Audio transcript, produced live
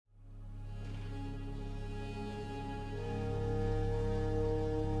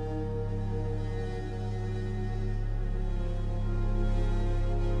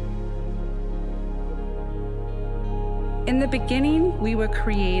the beginning, we were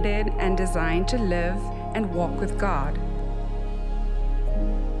created and designed to live and walk with God.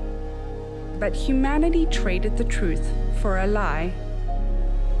 But humanity traded the truth for a lie.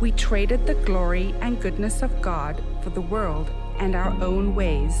 We traded the glory and goodness of God for the world and our own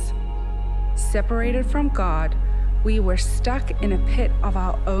ways. Separated from God, we were stuck in a pit of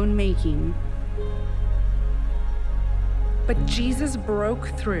our own making. But Jesus broke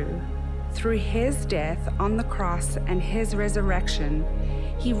through his death on the cross and his resurrection.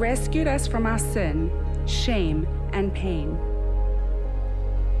 He rescued us from our sin, shame, and pain.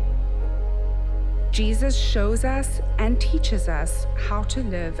 Jesus shows us and teaches us how to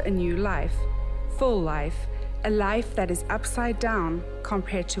live a new life, full life, a life that is upside down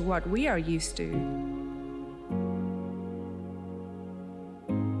compared to what we are used to.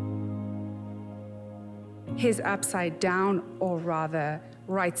 His upside down, or rather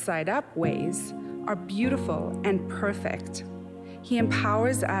right side up ways, are beautiful and perfect. He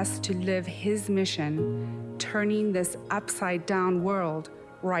empowers us to live his mission, turning this upside down world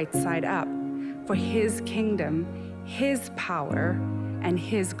right side up for his kingdom, his power, and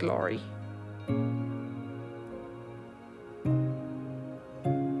his glory.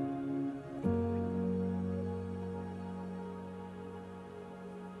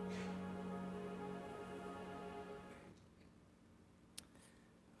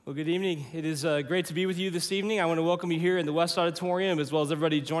 Well, good evening. It is great to be with you this evening. I want to welcome you here in the West Auditorium, as well as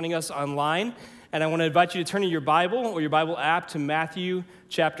everybody joining us online. And I want to invite you to turn in your Bible or your Bible app to Matthew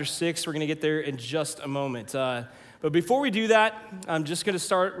chapter 6. We're going to get there in just a moment. But before we do that, I'm just going to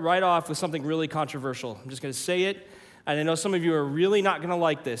start right off with something really controversial. I'm just going to say it, and I know some of you are really not going to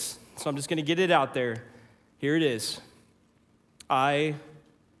like this, so I'm just going to get it out there. Here it is. I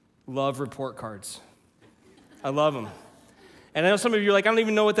love report cards. I love them. And I know some of you are like, I don't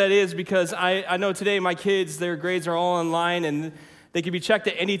even know what that is, because I know today my kids, their grades are all online and they can be checked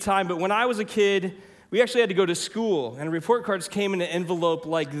at any time. But when I was a kid, we actually had to go to school, and report cards came in an envelope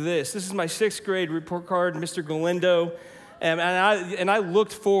like this. This is my 6th grade report card, Mr. Galindo. And I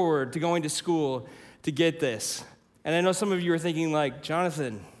looked forward to going to school to get this. And I know some of you are thinking like,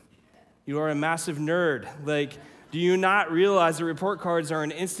 Jonathan, you are a massive nerd. Like, do you not realize that report cards are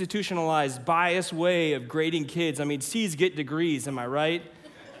an institutionalized, biased way of grading kids? I mean, C's get degrees, am I right?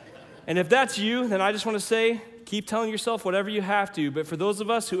 And if that's you, then I just want to say, keep telling yourself whatever you have to. But for those of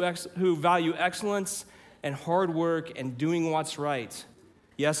us who value excellence and hard work and doing what's right,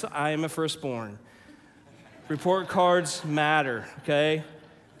 yes, I am a firstborn. Report cards matter, okay?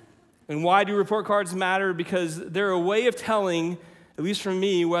 And why do report cards matter? Because they're a way of telling, at least for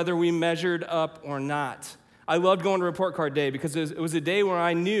me, whether we measured up or not. I loved going to report card day because it was a day where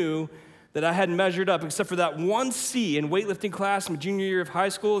I knew that I hadn't measured up, except for that one C in weightlifting class my junior year of high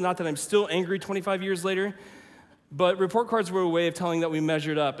school. Not that I'm still angry 25 years later, but report cards were a way of telling that we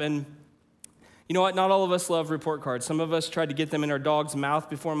measured up. And you know what? Not all of us love report cards. Some of us tried to get them in our dog's mouth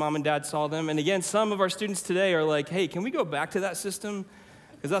before mom and dad saw them. And again, some of our students today are like, hey, can we go back to that system?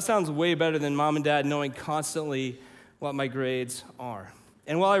 Because that sounds way better than mom and dad knowing constantly what my grades are.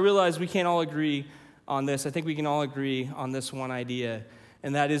 And while I realize we can't all agree on this, I think we can all agree on this one idea,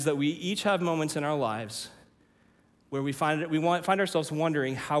 and that is that we each have moments in our lives where we find ourselves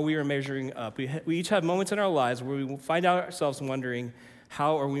wondering how we are measuring up. We each have moments in our lives where we find ourselves wondering,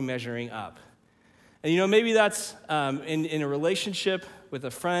 how are we measuring up? And, you know, maybe that's in a relationship with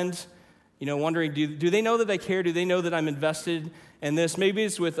a friend, you know, wondering, do they know that I care? Do they know that I'm invested in this? Maybe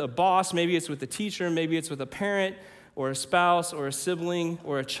it's with a boss. Maybe it's with a teacher. Maybe it's with a parent or a spouse or a sibling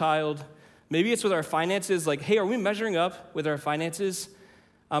or a child. Maybe it's with our finances. Like, hey, are we measuring up with our finances?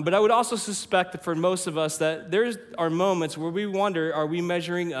 But I would also suspect that for most of us that there are moments where we wonder, are we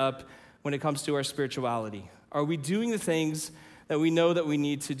measuring up when it comes to our spirituality? Are we doing the things that we know that we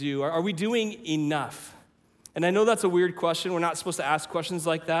need to do? Are we doing enough? And I know that's a weird question. We're not supposed to ask questions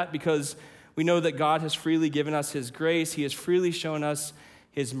like that because we know that God has freely given us his grace. He has freely shown us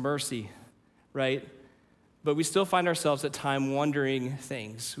his mercy, right? But we still find ourselves at times wondering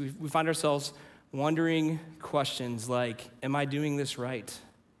things. We find ourselves wondering questions like, am I doing this right?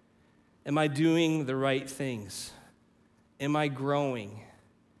 Am I doing the right things? Am I growing?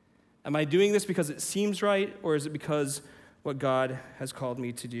 Am I doing this because it seems right, or is it because what God has called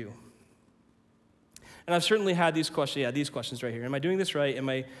me to do? And I've certainly had these questions right here. Am I doing this right? Am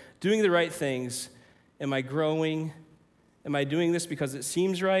I doing the right things? Am I growing? Am I doing this because it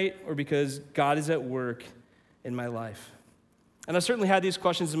seems right, or because God is at work in my life? And I've certainly had these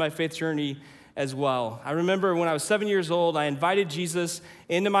questions in my faith journey as well. I remember when I was 7 years old, I invited Jesus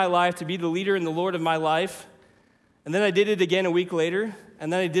into my life to be the leader and the Lord of my life. And then I did it again a week later,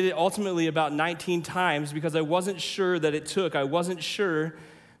 And then I did it ultimately about 19 times because I wasn't sure that it took. I wasn't sure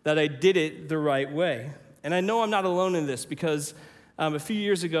that I did it the right way. And I know I'm not alone in this because a few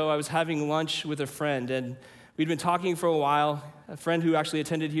years ago I was having lunch with a friend, and we'd been talking for a while, a friend who actually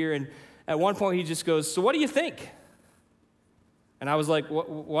attended here, and at one point he just goes, "So what do you think?" And I was like,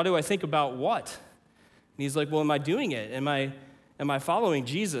 what do I think about what? And he's like, "Well, am I doing it? Am I following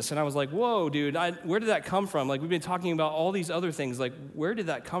Jesus?" And I was like, "Whoa, dude, where did that come from? Like, we've been talking about all these other things. Like, where did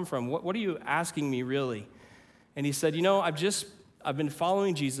that come from? What are you asking me, really?" And he said, I've been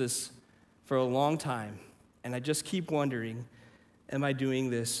following Jesus for a long time, and I just keep wondering, am I doing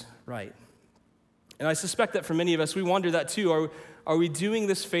this right? And I suspect that for many of us, we wonder that too. Are we doing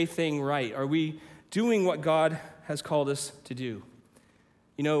this faith thing right? Are we doing what God has called us to do?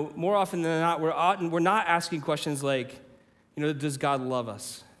 More often than not, we're not asking questions like, does God love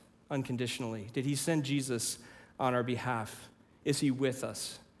us unconditionally? Did he send Jesus on our behalf? Is he with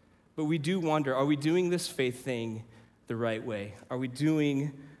us? But we do wonder, are we doing this faith thing the right way? Are we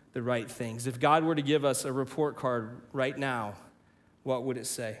doing the right things? If God were to give us a report card right now, what would it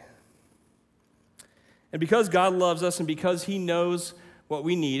say? And because God loves us and because he knows what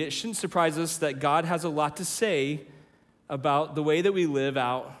we need, it shouldn't surprise us that God has a lot to say about the way that we live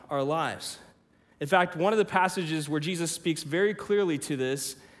out our lives. In fact, one of the passages where Jesus speaks very clearly to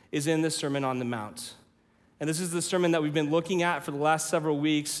this is in the Sermon on the Mount. And this is the sermon that we've been looking at for the last several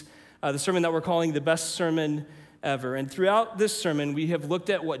weeks, the sermon that we're calling the best sermon ever. And throughout this sermon, we have looked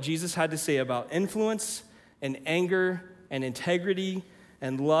at what Jesus had to say about influence and anger and integrity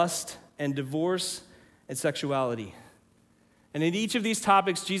and lust and divorce and sexuality. And in each of these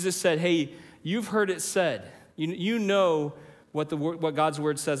topics, Jesus said, hey, you've heard it said. You know what God's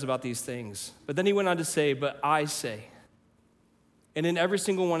word says about these things. But then he went on to say, but I say. And in every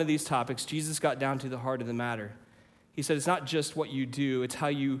single one of these topics, Jesus got down to the heart of the matter. He said, it's not just what you do, it's how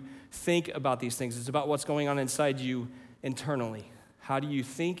you think about these things. It's about what's going on inside you internally. How do you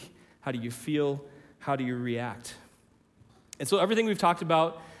think? How do you feel? How do you react? And so everything we've talked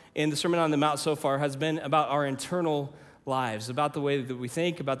about in the Sermon on the Mount so far has been about our internal lives, about the way that we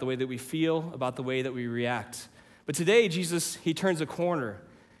think, about the way that we feel, about the way that we react. But today, Jesus, he turns a corner,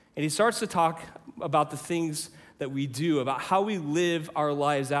 and he starts to talk about the things that we do, about how we live our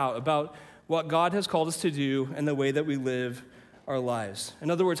lives out, about what God has called us to do and the way that we live our lives. In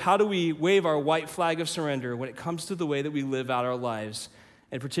other words, how do we wave our white flag of surrender when it comes to the way that we live out our lives,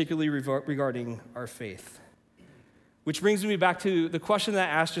 and particularly regarding our faith? Which brings me back to the question that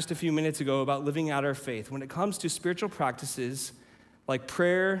I asked just a few minutes ago about living out our faith. When it comes to spiritual practices like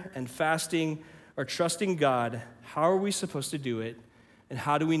prayer and fasting or trusting God, how are we supposed to do it, and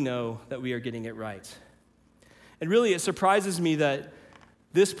how do we know that we are getting it right? And really, it surprises me that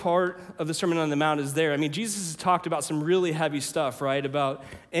this part of the Sermon on the Mount is there. I mean, Jesus has talked about some really heavy stuff, right? About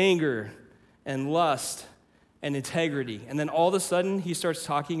anger and lust and integrity. And then all of a sudden, he starts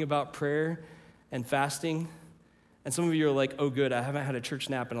talking about prayer and fasting. And some of you are like, oh, good, I haven't had a church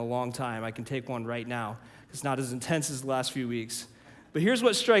nap in a long time. I can take one right now. It's not as intense as the last few weeks. But here's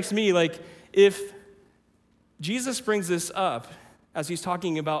what strikes me. Like, if Jesus brings this up as he's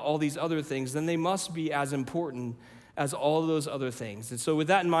talking about all these other things, then they must be as important as all of those other things. And so with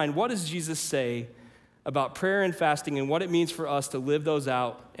that in mind, what does Jesus say about prayer and fasting and what it means for us to live those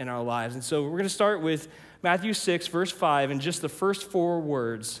out in our lives? And so we're going to start with Matthew 6, verse 5, and just the first 4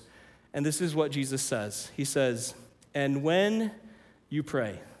 words. And this is what Jesus says. He says, and when you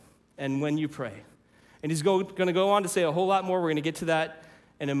pray, and when you pray. And he's going to go on to say a whole lot more. We're going to get to that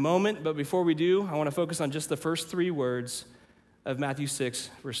in a moment. But before we do, I want to focus on just the first 3 words of Matthew 6,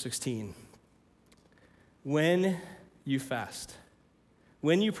 verse 16. When you fast.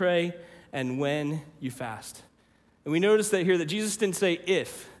 When you pray, and when you fast. And we notice that here that Jesus didn't say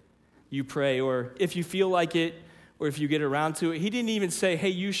if you pray, or if you feel like it, or if you get around to it. He didn't even say, hey,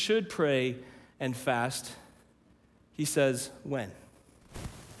 you should pray and fast. He says, when.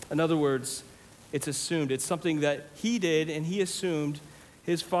 In other words, it's assumed. It's something that he did, and he assumed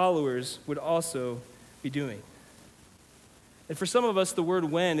his followers would also be doing. And for some of us, the word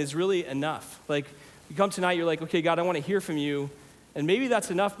when is really enough. Like, you come tonight, you're like, okay, God, I want to hear from you. And maybe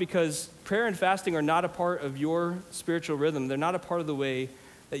that's enough because prayer and fasting are not a part of your spiritual rhythm. They're not a part of the way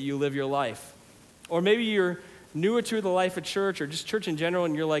that you live your life. Or maybe you're newer to the life of church or just church in general,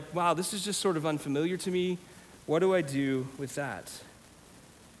 and you're like, wow, this is just sort of unfamiliar to me. What do I do with that?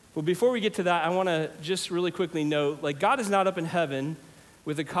 Well, before we get to that, I want to just really quickly note, like, God is not up in heaven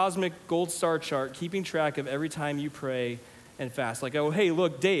with a cosmic gold star chart keeping track of every time you pray and fast. Like, oh, hey,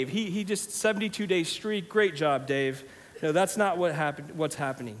 look, Dave, he just 72-day streak. Great job, Dave. No, that's not what's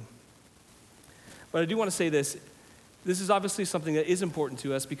happening. But I do want to say this. This is obviously something that is important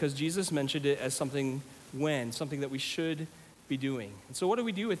to us because Jesus mentioned it as something that we should be doing. And so what do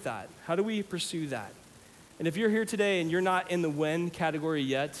we do with that? How do we pursue that? And if you're here today and you're not in the when category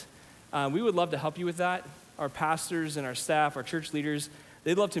yet, we would love to help you with that. Our pastors and our staff, our church leaders,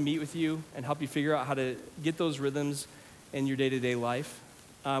 they'd love to meet with you and help you figure out how to get those rhythms in your day-to-day life.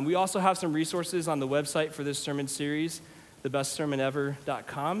 We also have some resources on the website for this sermon series,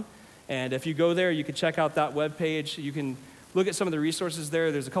 thebestsermonever.com. And if you go there, you can check out that webpage. You can look at some of the resources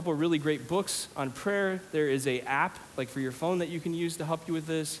there. There's a couple of really great books on prayer. There is an app, like for your phone, that you can use to help you with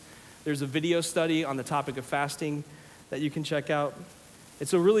this. There's a video study on the topic of fasting that you can check out. And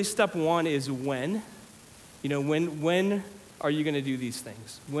so really step one is when. When are you going to do these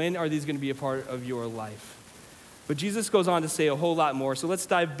things? When are these going to be a part of your life? But Jesus goes on to say a whole lot more. So let's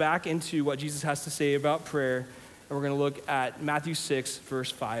dive back into what Jesus has to say about prayer. And we're going to look at Matthew 6,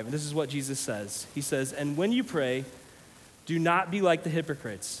 verse 5. And this is what Jesus says. He says, "And when you pray, do not be like the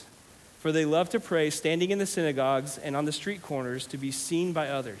hypocrites, for they love to pray standing in the synagogues and on the street corners to be seen by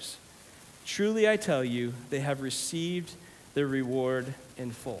others. Truly I tell you, they have received their reward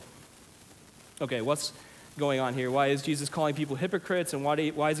in full." Okay, what's going on here? Why is Jesus calling people hypocrites, and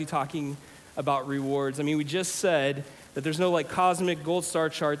why is he talking about rewards? I mean, we just said that there's no cosmic gold star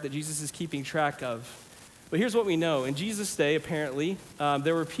chart that Jesus is keeping track of. But here's what we know. In Jesus' day, apparently,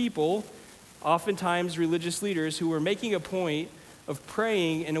 there were people, oftentimes religious leaders, who were making a point of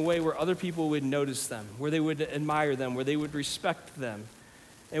praying in a way where other people would notice them, where they would admire them, where they would respect them.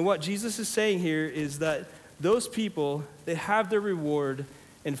 And what Jesus is saying here is that those people, they have their reward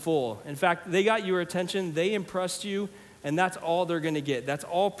in full. In fact, they got your attention, they impressed you, and that's all they're going to get. That's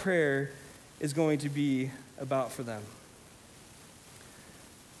all prayer is going to be about for them.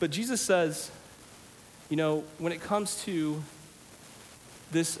 But Jesus says, when it comes to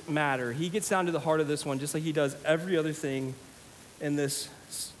this matter, he gets down to the heart of this one, just like he does every other thing in this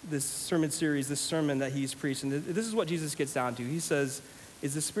sermon series, this sermon that he's preached. And this is what Jesus gets down to. He says,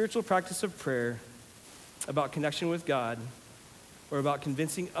 is the spiritual practice of prayer about connection with God or about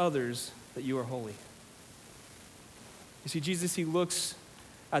convincing others that you are holy? You see, Jesus, he looks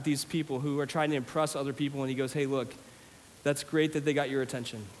at these people who are trying to impress other people, and he goes, hey, look, that's great that they got your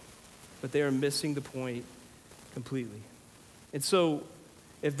attention, but they are missing the point completely. And so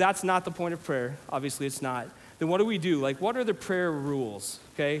if that's not the point of prayer, obviously it's not, then what do we do? What are the prayer rules,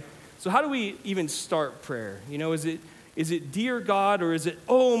 okay? So how do we even start prayer? Is it dear God, or is it,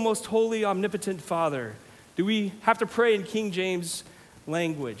 oh, most holy, omnipotent Father? Do we have to pray in King James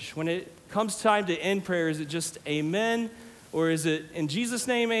language? When it comes time to end prayer, is it just amen? Or is it in Jesus'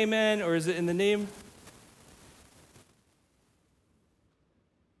 name, amen? Or is it in the name?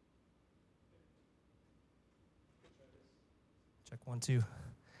 Check 1, 2.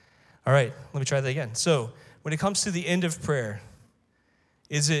 All right, let me try that again. So when it comes to the end of prayer,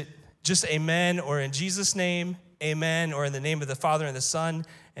 is it just amen, or in Jesus' name, amen, or in the name of the Father and the Son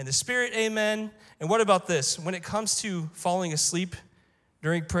and the Spirit, amen? And what about this? When it comes to falling asleep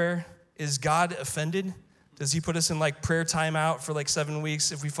during prayer, is God offended? Does he put us in prayer timeout for 7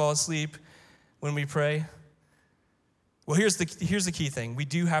 weeks if we fall asleep when we pray? Well, here's the key thing. We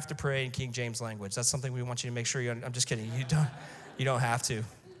do have to pray in King James language. That's something we want you to make sure I'm just kidding. You don't have to.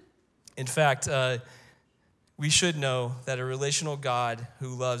 In fact, we should know that a relational God who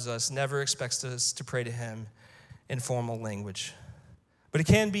loves us never expects us to pray to him in formal language. But it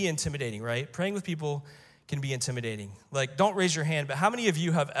can be intimidating, right? Praying with people can be intimidating. Don't raise your hand, but how many of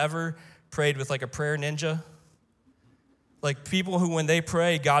you have ever prayed with a prayer ninja? People who, when they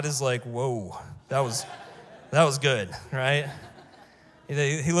pray, God is whoa, that was good, right?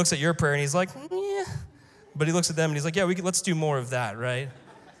 He looks at your prayer and he's yeah. But he looks at them and he's yeah, let's do more of that, right?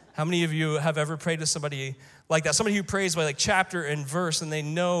 How many of you have ever prayed to somebody like that? Somebody who prays by chapter and verse and they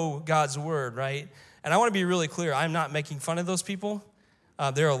know God's word, right? And I want to be really clear. I'm not making fun of those people.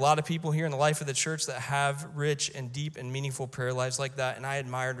 There are a lot of people here in the life of the church that have rich and deep and meaningful prayer lives like that, and I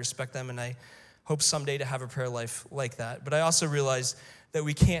admire and respect them, and I hope someday to have a prayer life like that. But I also realize that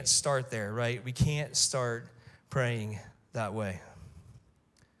we can't start there, right? We can't start praying that way.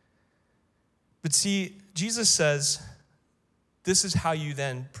 But see, Jesus says, this is how you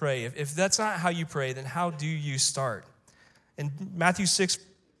then pray. If that's not how you pray, then how do you start? In Matthew 6,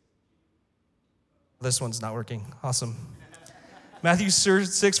 this one's not working. Awesome. Matthew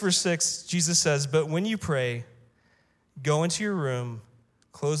 6, verse 6, Jesus says, but when you pray, go into your room,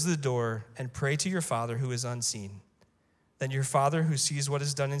 close the door, and pray to your Father who is unseen. Then your Father who sees what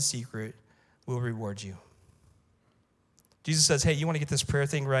is done in secret will reward you. Jesus says, hey, you want to get this prayer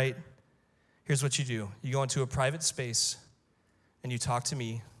thing right? Here's what you do. You go into a private space, and you talk to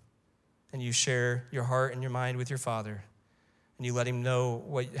me, and you share your heart and your mind with your Father, and you let him know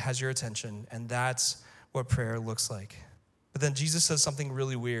what has your attention, and that's what prayer looks like. But then Jesus says something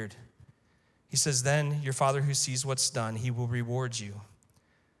really weird. He says, then your Father who sees what's done, he will reward you.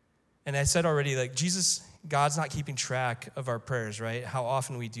 And I said already, like God's not keeping track of our prayers, right? How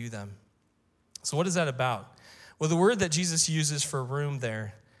often we do them. So what is that about? Well, the word that Jesus uses for room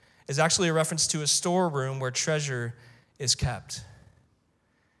there is actually a reference to a storeroom where treasure is kept.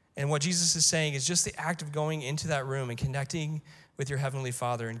 And what Jesus is saying is just the act of going into that room and connecting with your Heavenly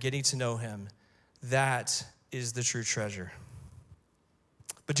Father and getting to know him, that is the true treasure.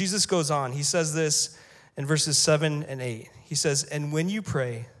 But Jesus goes on. He says this in verses 7 and 8. He says, and when you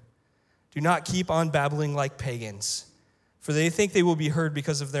pray, do not keep on babbling like pagans, for they think they will be heard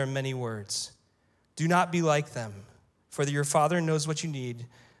because of their many words. Do not be like them, for your Father knows what you need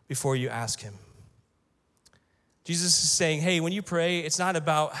before you ask him. Jesus is saying, hey, when you pray, it's not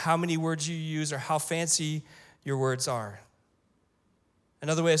about how many words you use or how fancy your words are.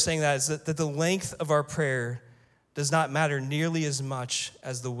 Another way of saying that is that the length of our prayer does not matter nearly as much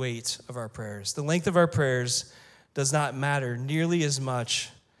as the weight of our prayers. The length of our prayers does not matter nearly as much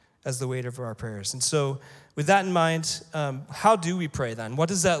as the weight of our prayers. And so with that in mind, how do we pray then? What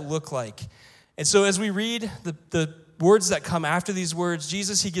does that look like? And so as we read the words that come after these words,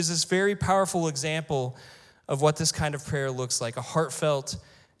 Jesus, he gives this very powerful example of what this kind of prayer looks like, a heartfelt,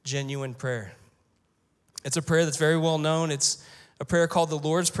 genuine prayer. It's a prayer that's very well known. It's a prayer called the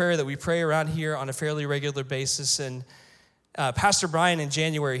Lord's Prayer that we pray around here on a fairly regular basis. And Pastor Brian in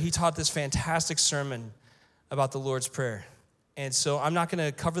January, he taught this fantastic sermon about the Lord's Prayer. And so I'm not going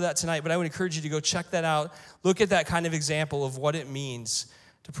to cover that tonight, but I would encourage you to go check that out. Look at that kind of example of what it means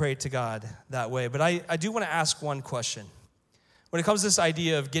to pray to God that way. But I do want to ask one question. When it comes to this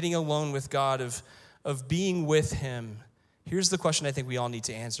idea of getting alone with God, of being with him, here's the question I think we all need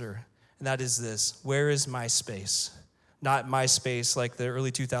to answer, and that is this: where is my space? Not my space like the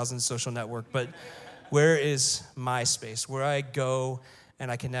early 2000s social network, but where is my space? Where I go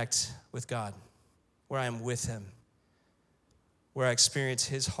and I connect with God, where I am with him, where I experience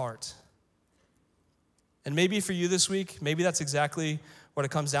his heart. And maybe for you this week, maybe that's exactly what it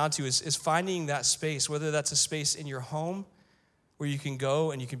comes down to, is finding that space, whether that's a space in your home where you can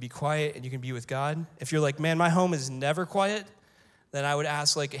go and you can be quiet and you can be with God. If you're like, man, my home is never quiet, then I would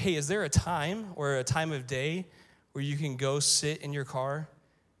ask, like, hey, is there a time or a time of day where you can go sit in your car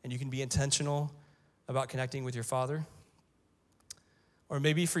and you can be intentional about connecting with your Father? Or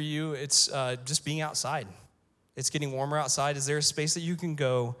maybe for you, it's just being outside. It's getting warmer outside. Is there a space that you can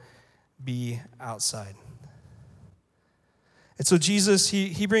go be outside? And so Jesus,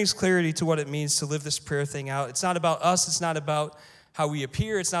 he brings clarity to what it means to live this prayer thing out. It's not about us. It's not about how we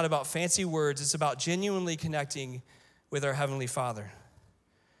appear. It's not about fancy words. It's about genuinely connecting with our Heavenly Father.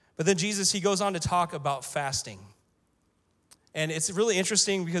 But then Jesus, he goes on to talk about fasting. And it's really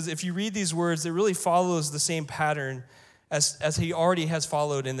interesting because if you read these words, it really follows the same pattern as he already has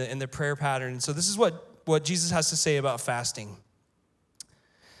followed in the prayer pattern. So this is what Jesus has to say about fasting.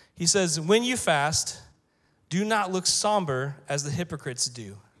 He says, when you fast, do not look somber as the hypocrites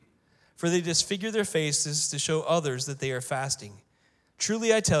do, for they disfigure their faces to show others that they are fasting.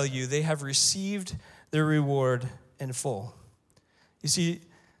 Truly I tell you, they have received their reward in full. You see,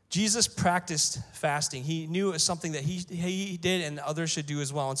 Jesus practiced fasting. He knew it was something that he did and others should do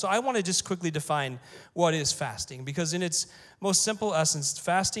as well. And so I want to just quickly define what is fasting, because in its most simple essence,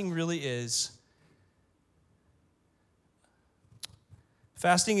 fasting really is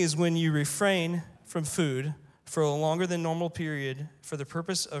when you refrain from food for a longer than normal period for the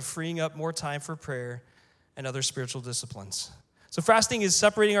purpose of freeing up more time for prayer and other spiritual disciplines. So fasting is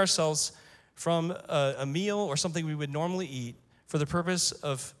separating ourselves from a meal or something we would normally eat for the purpose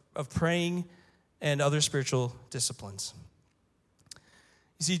of praying and other spiritual disciplines.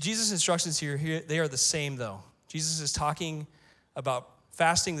 You see, Jesus' instructions here, they are the same though. Jesus is talking about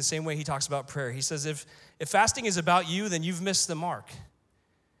fasting the same way he talks about prayer. He says if fasting is about you, then you've missed the mark.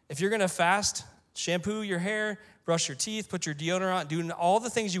 If you're going to fast, shampoo your hair, brush your teeth, put your deodorant on, do all the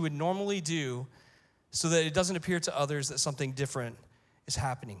things you would normally do so that it doesn't appear to others that something different is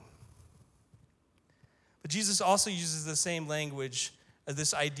happening. But Jesus also uses the same language,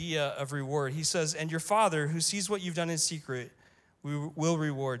 this idea of reward. He says, and your Father who sees what you've done in secret will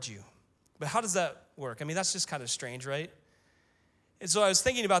reward you. But how does that work? I mean, that's just kind of strange, right? And so I was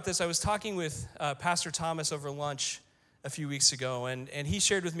thinking about this. I was talking with Pastor Thomas over lunch a few weeks ago, and he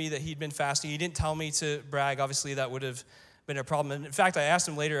shared with me that he'd been fasting. He didn't tell me to brag. Obviously, that would have been a problem. And in fact, I asked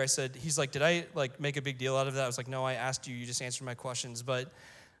him later, he's like, did I make a big deal out of that? I was like, no, I asked you. You just answered my questions. But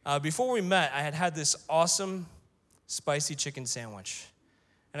before we met, I had this awesome spicy chicken sandwich.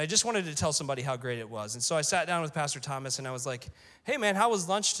 And I just wanted to tell somebody how great it was. And so I sat down with Pastor Thomas, and I was like, hey, man, how was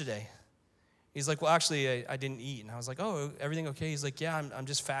lunch today? He's like, well, actually, I didn't eat. And I was like, oh, everything okay? He's like, yeah, I'm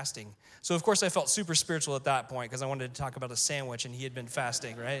just fasting. So, of course, I felt super spiritual at that point because I wanted to talk about a sandwich, and he had been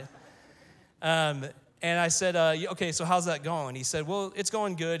fasting, right? And I said, okay, so how's that going? He said, well, it's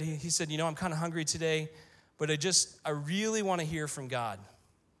going good. He said, I'm kind of hungry today, but I really want to hear from God.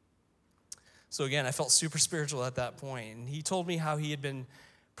 So again, I felt super spiritual at that point. And he told me how he had been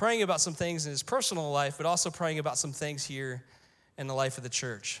praying about some things in his personal life, but also praying about some things here in the life of the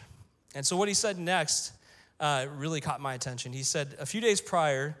church. And so what he said next really caught my attention. He said a few days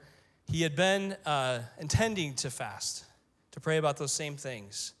prior, he had been intending to fast, to pray about those same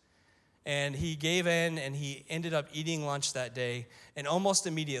things. And he gave in, and he ended up eating lunch that day. And almost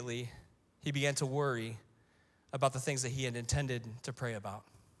immediately, he began to worry about the things that he had intended to pray about.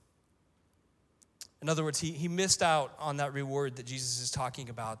 In other words, he missed out on that reward that Jesus is talking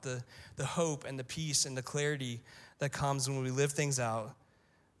about, the hope and the peace and the clarity that comes when we live things out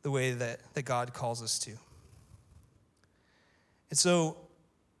the way that God calls us to. And so,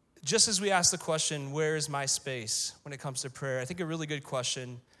 just as we ask the question, where is my space when it comes to prayer, I think a really good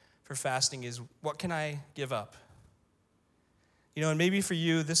question for fasting is, what can I give up? And maybe for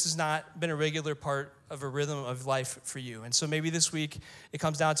you, this has not been a regular part of a rhythm of life for you. And so maybe this week it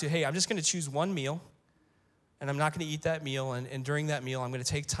comes down to, hey, I'm just going to choose one meal, and I'm not going to eat that meal. And during that meal, I'm going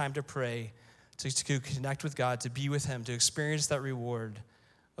to take time to pray, to connect with God, to be with him, to experience that reward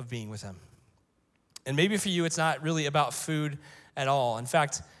of being with him. And maybe for you, it's not really about food at all. In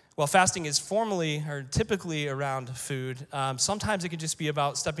fact, while fasting is formally or typically around food, sometimes it can just be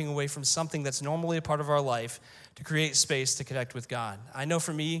about stepping away from something that's normally a part of our life to create space to connect with God. I know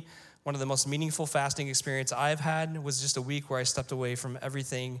for me, one of the most meaningful fasting experience I've had was just a week where I stepped away from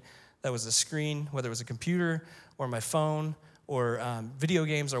everything that was a screen, whether it was a computer or my phone or video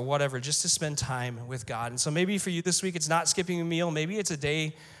games or whatever, just to spend time with God. And so maybe for you this week, it's not skipping a meal. Maybe it's a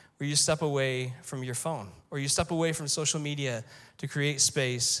day where you step away from your phone or you step away from social media to create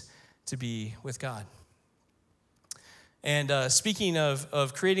space to be with God. And speaking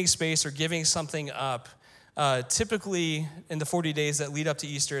of creating space or giving something up, typically in the 40 days that lead up to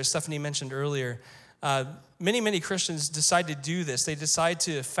Easter, as Stephanie mentioned earlier, many Christians decide to do this. They decide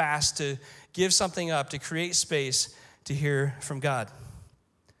to fast, to give something up, to create space to hear from God.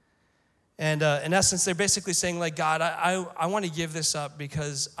 And in essence, they're basically saying, like, God, I want to give this up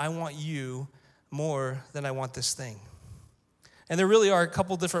because I want you more than I want this thing. And there really are a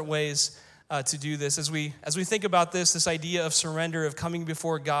couple different ways to do this. As we think about this idea of surrender, of coming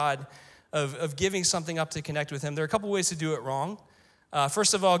before God, of giving something up to connect with him, there are a couple ways to do it wrong.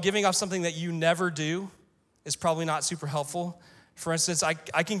 First of all, giving up something that you never do is probably not super helpful. For instance, I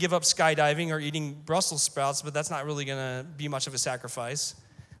can give up skydiving or eating Brussels sprouts, but that's not really going to be much of a sacrifice.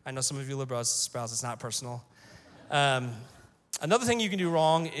 I know some of you love Brussels sprouts. It's not personal. Another thing you can do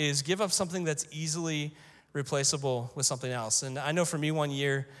wrong is give up something that's easily replaceable with something else. And I know for me one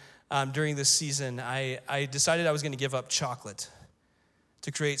year during this season, I decided I was going to give up chocolate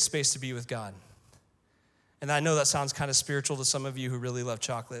to create space to be with God. And I know that sounds kind of spiritual to some of you who really love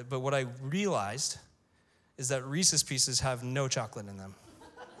chocolate, but what I realized is that Reese's Pieces have no chocolate in them.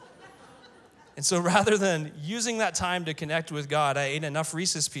 And so rather than using that time to connect with God, I ate enough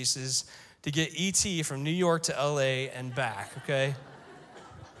Reese's Pieces to get ET from New York to LA and back, okay?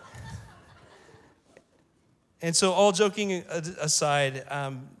 And so all joking aside,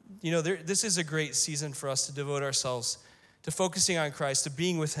 this is a great season for us to devote ourselves to focusing on Christ, to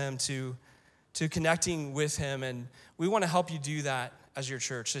being with him, to connecting with him. And we want to help you do that as your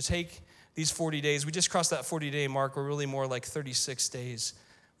church, to take these 40 days. We just crossed that 40-day mark. We're really more like 36 days.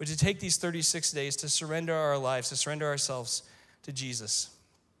 But to take these 36 days to surrender our lives, to surrender ourselves to Jesus.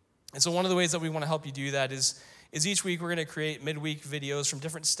 And so one of the ways that we want to help you do that is each week we're going to create midweek videos from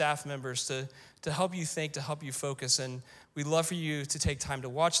different staff members to help you think, to help you focus. And we'd love for you to take time to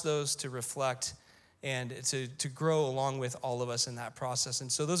watch those, to reflect, and to grow along with all of us in that process.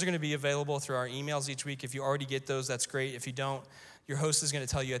 And so those are going to be available through our emails each week. If you already get those, that's great. If you don't, your host is going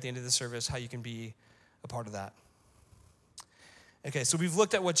to tell you at the end of the service how you can be a part of that. Okay, so we've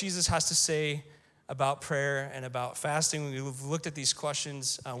looked at what Jesus has to say about prayer and about fasting. We've looked at these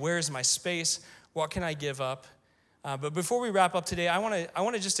questions. Where is my space? What can I give up? But before we wrap up today, I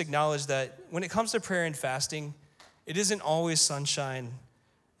want to just acknowledge that when it comes to prayer and fasting, it isn't always sunshine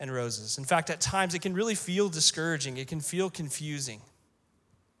and roses. In fact, at times it can really feel discouraging. It can feel confusing.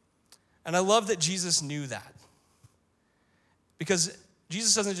 And I love that Jesus knew that. Because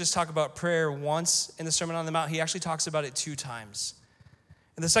Jesus doesn't just talk about prayer once in the Sermon on the Mount. He actually talks about it 2 times.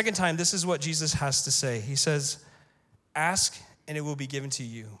 And the second time, this is what Jesus has to say. He says, "Ask and it will be given to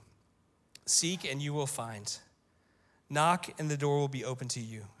you. Seek, and you will find. Knock, and the door will be open to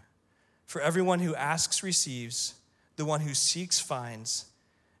you. For everyone who asks receives, the one who seeks finds,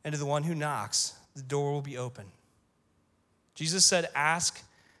 and to the one who knocks, the door will be open. Jesus said, ask,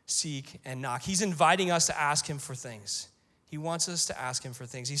 seek, and knock. He's inviting us to ask him for things. He wants us to ask him for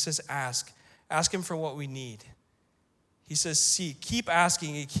things. He says, ask. Ask him for what we need. He says, seek. Keep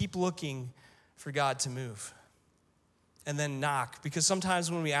asking and keep looking for God to move. And then knock, because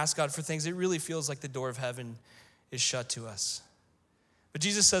sometimes when we ask God for things, it really feels like the door of heaven is shut to us. But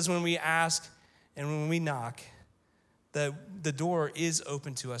Jesus says when we ask and when we knock, that the door is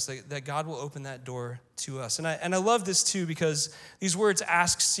open to us, that God will open that door to us. And I love this too, because these words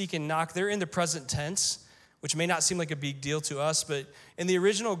ask, seek, and knock, they're in the present tense, which may not seem like a big deal to us, but in the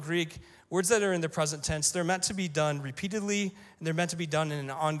original Greek, words that are in the present tense, they're meant to be done repeatedly, and they're meant to be done in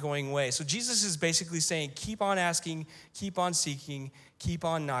an ongoing way. So Jesus is basically saying, keep on asking, keep on seeking, keep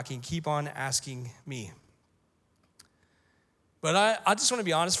on knocking, keep on asking me. But I just want to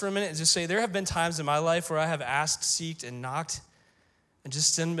be honest for a minute and just say there have been times in my life where I have asked, seeked, and knocked, and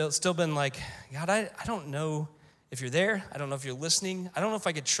just still been like, God, I don't know if you're there. I don't know if you're listening. I don't know if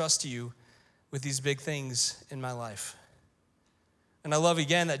I could trust you with these big things in my life. And I love,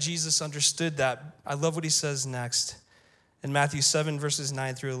 again, that Jesus understood that. I love what he says next. In Matthew 7, verses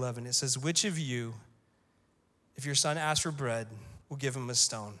 9 through 11, it says, which of you, if your son asks for bread, will give him a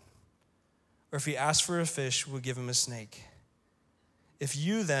stone? Or if he asks for a fish, will give him a snake? If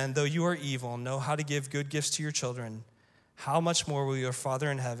you then, though you are evil, know how to give good gifts to your children, how much more will your Father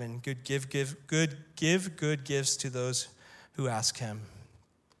in heaven give good gifts to those who ask him?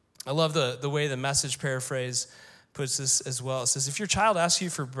 I love the way the Message paraphrase puts this as well. It says, if your child asks you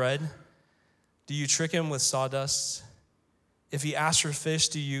for bread, do you trick him with sawdust? If he asks for fish,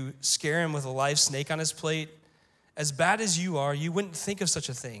 do you scare him with a live snake on his plate? As bad as you are, you wouldn't think of such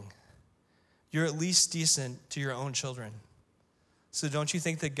a thing. You're at least decent to your own children. So don't you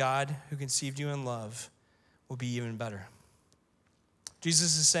think that God, who conceived you in love, will be even better?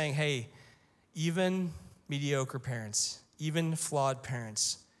 Jesus is saying, hey, even mediocre parents, even flawed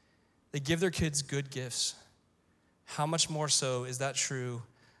parents, they give their kids good gifts. How much more so is that true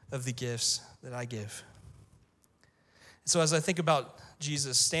of the gifts that I give? So as I think about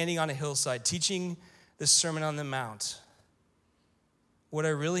Jesus standing on a hillside, teaching this Sermon on the Mount, what I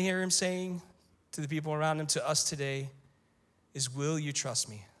really hear him saying to the people around him, to us today, is, will you trust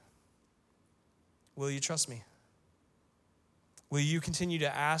me? Will you trust me? Will you continue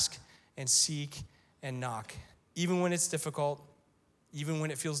to ask and seek and knock? Even when it's difficult, even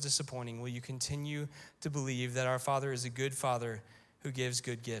when it feels disappointing, will you continue to believe that our Father is a good Father who gives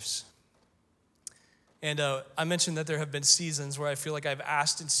good gifts? And I mentioned that there have been seasons where I feel like I've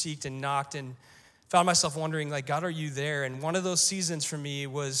asked and seeked and knocked and found myself wondering, like, God, are you there? And one of those seasons for me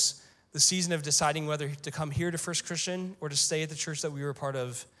was the season of deciding whether to come here to First Christian or to stay at the church that we were part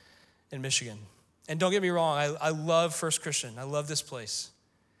of in Michigan. And don't get me wrong, I love First Christian. I love this place.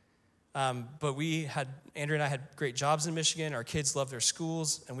 But Andrew and I had great jobs in Michigan. Our kids loved their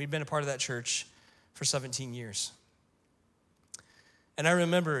schools, and we'd been a part of that church for 17 years. And I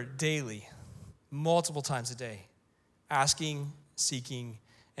remember daily, multiple times a day, asking, seeking,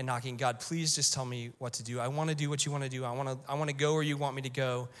 and knocking, God, please just tell me what to do. I want to do what you want to do. I want to go where you want me to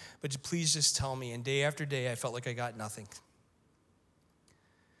go, but please just tell me. And day after day, I felt like I got nothing.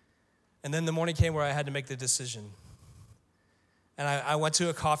 And then the morning came where I had to make the decision. And I went to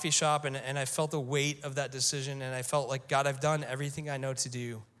a coffee shop, and I felt the weight of that decision, and I felt like, God, I've done everything I know to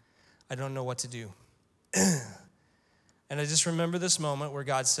do. I don't know what to do. And I just remember this moment where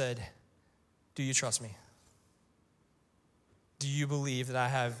God said, do you trust me? Do you believe that I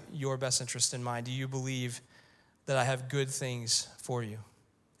have your best interest in mind? Do you believe that I have good things for you?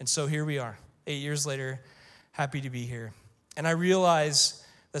 And so here we are, 8 years later, happy to be here. And I realize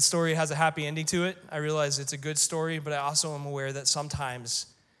that story has a happy ending to it. I realize it's a good story, but I also am aware that sometimes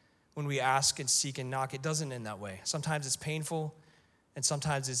when we ask and seek and knock, it doesn't end that way. Sometimes it's painful, and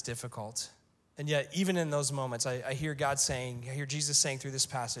sometimes it's difficult. And yet, even in those moments, I hear Jesus saying through this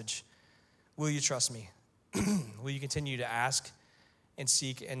passage, will you trust me? Will you continue to ask and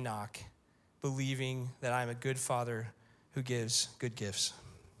seek and knock, believing that I'm a good Father who gives good gifts?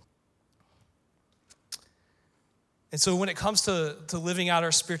 And so when it comes to living out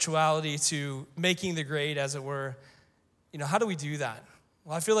our spirituality, to making the grade, as it were, how do we do that?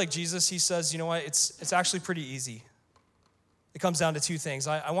 Well, I feel like Jesus, he says, you know what, it's actually pretty easy. It comes down to two things.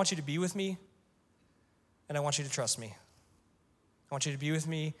 I want you to be with me, and I want you to trust me. I want you to be with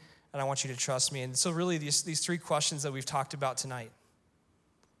me, and I want you to trust me. And so really these three questions that we've talked about tonight.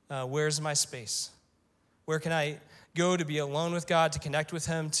 Where's my space? Where can I go to be alone with God, to connect with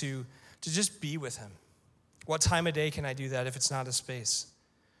him, to just be with him? What time of day can I do that if it's not a space?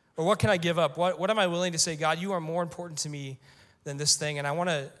 Or what can I give up? What am I willing to say, God, you are more important to me than this thing, and I want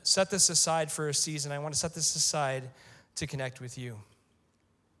to set this aside for a season. I want to set this aside to connect with you.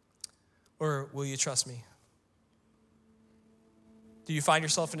 Or will you trust me? Do you find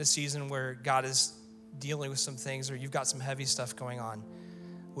yourself in a season where God is dealing with some things, or you've got some heavy stuff going on?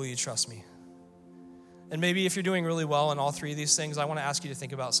 Will you trust me? And maybe if you're doing really well in all three of these things, I want to ask you to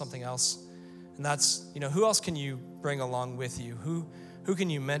think about something else. And that's, who else can you bring along with you? Who can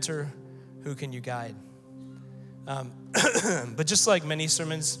you mentor? Who can you guide? But just like many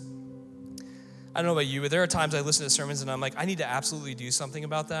sermons, I don't know about you, but there are times I listen to sermons and I'm like, I need to absolutely do something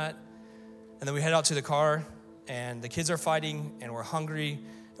about that. And then we head out to the car and the kids are fighting and we're hungry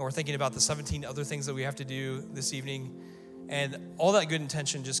and we're thinking about the 17 other things that we have to do this evening. And all that good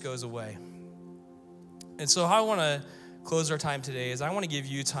intention just goes away. And so how I want to close our time today is I want to give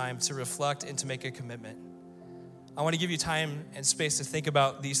you time to reflect and to make a commitment. I want to give you time and space to think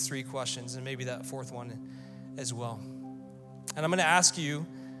about these three questions and maybe that fourth one as well. And I'm going to ask you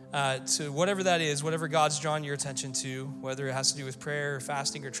to whatever that is, whatever God's drawn your attention to, whether it has to do with prayer, or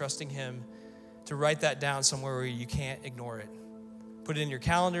fasting, or trusting him, to write that down somewhere where you can't ignore it. Put it in your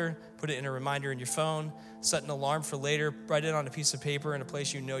calendar, put it in a reminder in your phone, set an alarm for later, write it on a piece of paper in a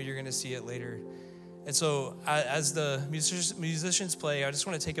place you know you're going to see it later. And so as the musicians play, I just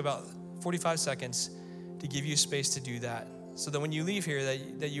want to take about 45 seconds to give you space to do that, so that when you leave here,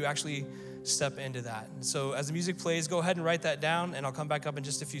 that you actually step into that. And so as the music plays, go ahead and write that down, and I'll come back up in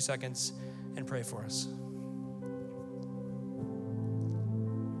just a few seconds and pray for us.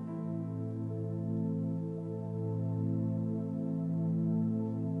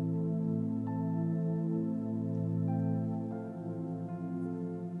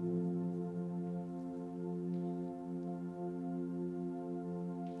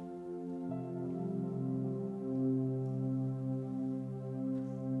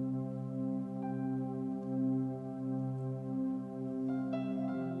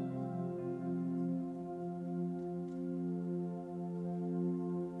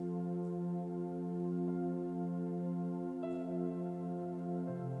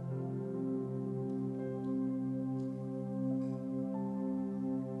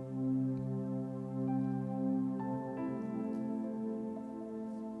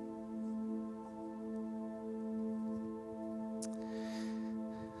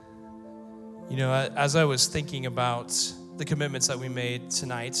 As I was thinking about the commitments that we made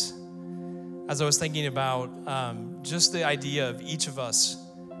tonight, as I was thinking about just the idea of each of us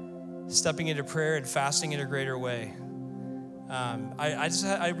stepping into prayer and fasting in a greater way,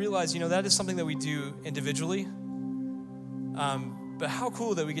 I realized, that is something that we do individually, but how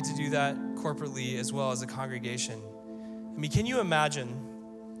cool that we get to do that corporately as well as a congregation. I mean, can you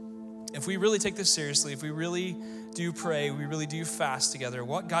imagine if we really take this seriously, if we really do pray, we really do fast together,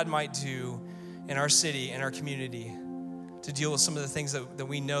 what God might do in our city, in our community, to deal with some of the things that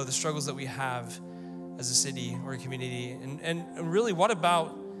we know, the struggles that we have as a city or a community. And really, what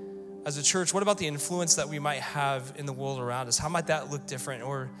about, as a church, what about the influence that we might have in the world around us? How might that look different?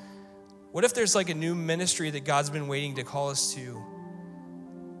 Or what if there's like a new ministry that God's been waiting to call us to,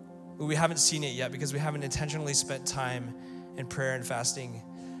 but we haven't seen it yet because we haven't intentionally spent time in prayer and fasting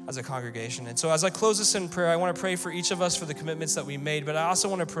as a congregation? And so as I close this in prayer, I want to pray for each of us for the commitments that we made, but I also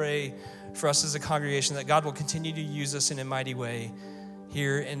want to pray for us as a congregation that God will continue to use us in a mighty way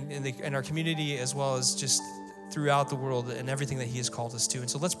here in our community, as well as just throughout the world and everything that he has called us to. And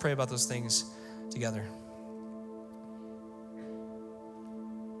so let's pray about those things together.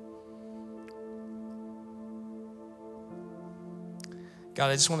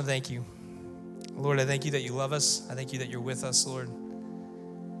 God, I just want to thank you. Lord, I thank you that you love us. I thank you that you're with us, Lord.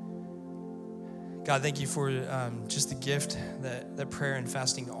 God, thank you for just the gift that prayer and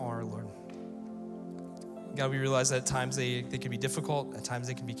fasting are, Lord. God, we realize that at times they can be difficult, at times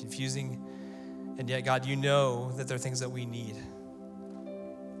they can be confusing, and yet, God, you know that they're things that we need.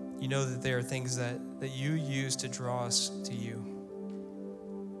 You know that they are things that you use to draw us to you.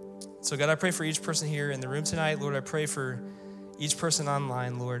 So, God, I pray for each person here in the room tonight. Lord, I pray for each person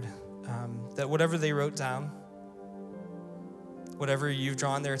online, Lord, that whatever they wrote down, whatever you've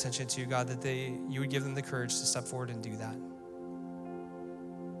drawn their attention to, God, that you would give them the courage to step forward and do that.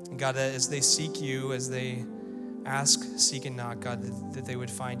 And God, that as they seek you, as they ask, seek, and knock, God, that they would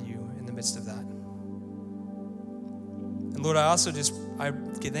find you in the midst of that. And Lord, I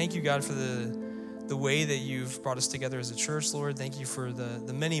thank you, God, for the way that you've brought us together as a church, Lord. Thank you for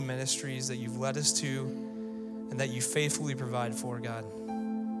the many ministries that you've led us to and that you faithfully provide for, God.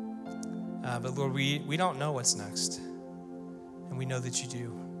 But Lord, we don't know what's next, and we know that you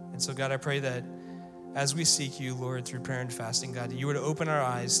do. And so God, I pray that as we seek you, Lord, through prayer and fasting, God, you would open our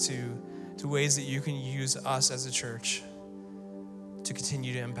eyes to ways that you can use us as a church to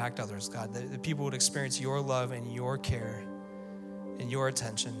continue to impact others, God, that people would experience your love and your care and your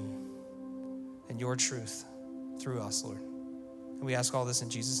attention and your truth through us, Lord. And we ask all this in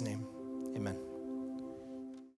Jesus' name. Amen.